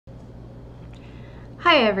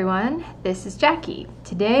Hi everyone, this is Jackie.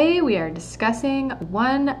 Today we are discussing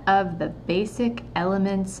one of the basic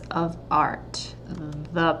elements of art,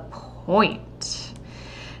 the point.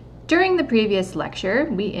 During the previous lecture,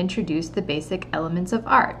 we introduced the basic elements of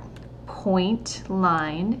art: point,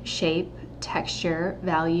 line, shape, texture,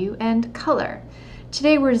 value, and color.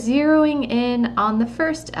 Today we're zeroing in on the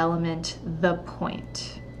first element, the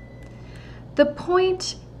point. The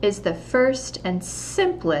point is the first and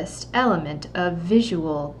simplest element of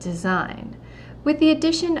visual design. With the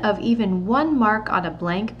addition of even one mark on a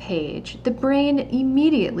blank page, the brain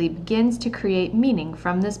immediately begins to create meaning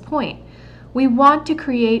from this point. We want to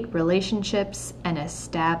create relationships and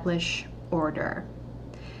establish order.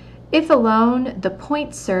 If alone, the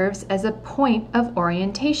point serves as a point of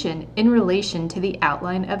orientation in relation to the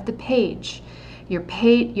outline of the page.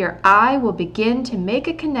 Your eye will begin to make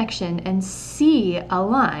a connection and see a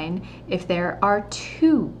line if there are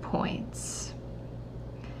 2 points.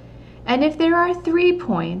 And if there are 3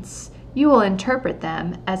 points, you will interpret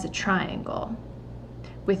them as a triangle,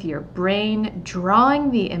 with your brain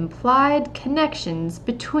drawing the implied connections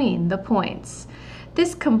between the points.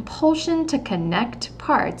 This compulsion to connect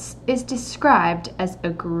parts is described as a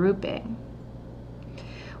grouping.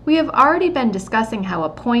 We have already been discussing how a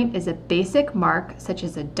point is a basic mark, such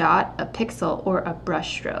as a dot, a pixel, or a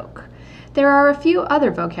brushstroke. There are a few other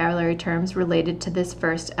vocabulary terms related to this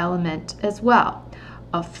first element as well.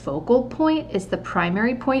 A focal point is the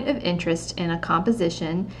primary point of interest in a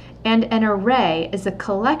composition, and an array is a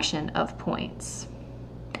collection of points.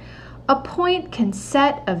 A point can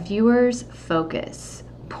set a viewer's focus.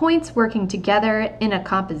 Points working together in a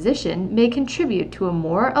composition may contribute to a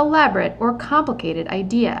more elaborate or complicated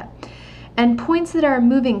idea, and points that are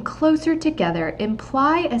moving closer together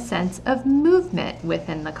imply a sense of movement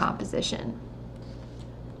within the composition.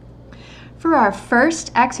 For our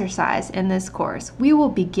first exercise in this course, we will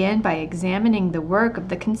begin by examining the work of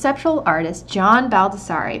the conceptual artist John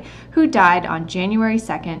Baldessari, who died on January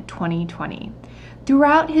 2nd, 2020.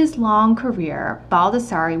 Throughout his long career,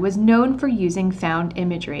 Baldessari was known for using found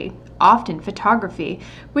imagery, often photography,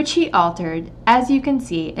 which he altered, as you can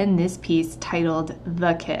see in this piece titled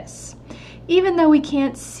 "The Kiss." Even though we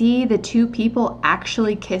can't see the 2 people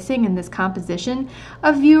actually kissing in this composition,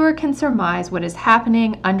 a viewer can surmise what is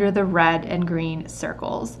happening under the red and green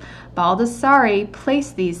circles. Baldessari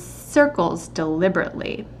placed these circles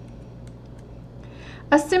deliberately.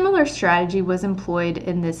 A similar strategy was employed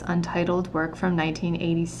in this untitled work from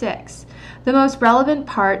 1986. The most relevant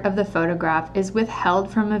part of the photograph is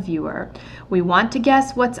withheld from a viewer. We want to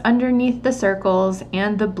guess what's underneath the circles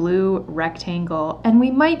and the blue rectangle, and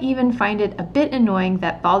we might even find it a bit annoying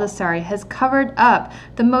that Baldessari has covered up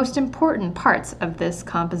the most important parts of this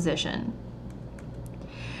composition.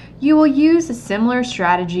 You will use a similar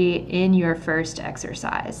strategy in your first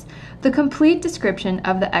exercise. The complete description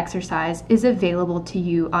of the exercise is available to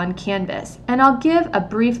you on Canvas, and I'll give a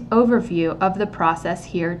brief overview of the process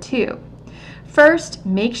here too. First,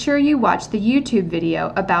 make sure you watch the YouTube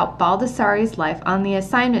video about Baldessari's life on the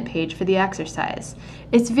assignment page for the exercise.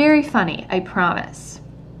 It's very funny, I promise.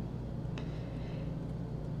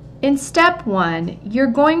 In step 1, you're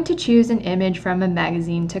going to choose an image from a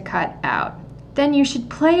magazine to cut out. Then you should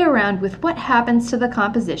play around with what happens to the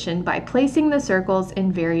composition by placing the circles in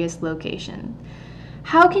various locations.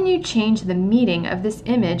 How can you change the meaning of this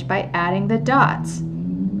image by adding the dots?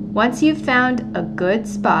 Once you've found a good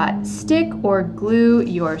spot, stick or glue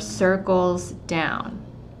your circles down.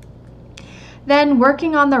 Then,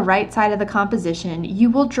 working on the right side of the composition, you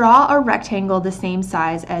will draw a rectangle the same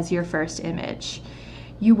size as your first image.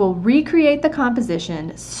 You will recreate the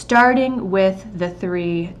composition starting with the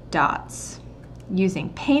 3 dots. Using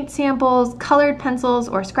paint samples, colored pencils,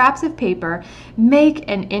 or scraps of paper, make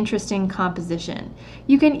an interesting composition.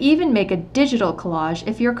 You can even make a digital collage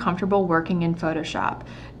if you're comfortable working in Photoshop.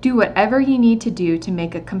 Do whatever you need to do to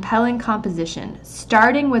make a compelling composition,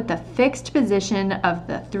 starting with the fixed position of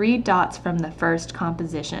the 3 dots from the first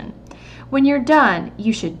composition. When you're done,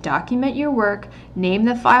 you should document your work, name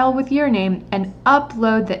the file with your name, and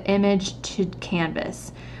upload the image to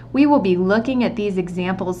Canvas. We will be looking at these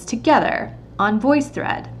examples together on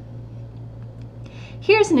VoiceThread.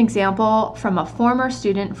 Here's an example from a former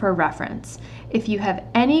student for reference. If you have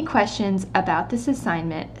any questions about this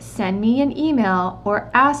assignment, send me an email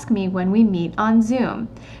or ask me when we meet on Zoom.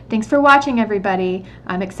 Thanks for watching, everybody.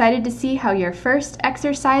 I'm excited to see how your first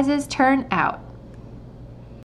exercises turn out.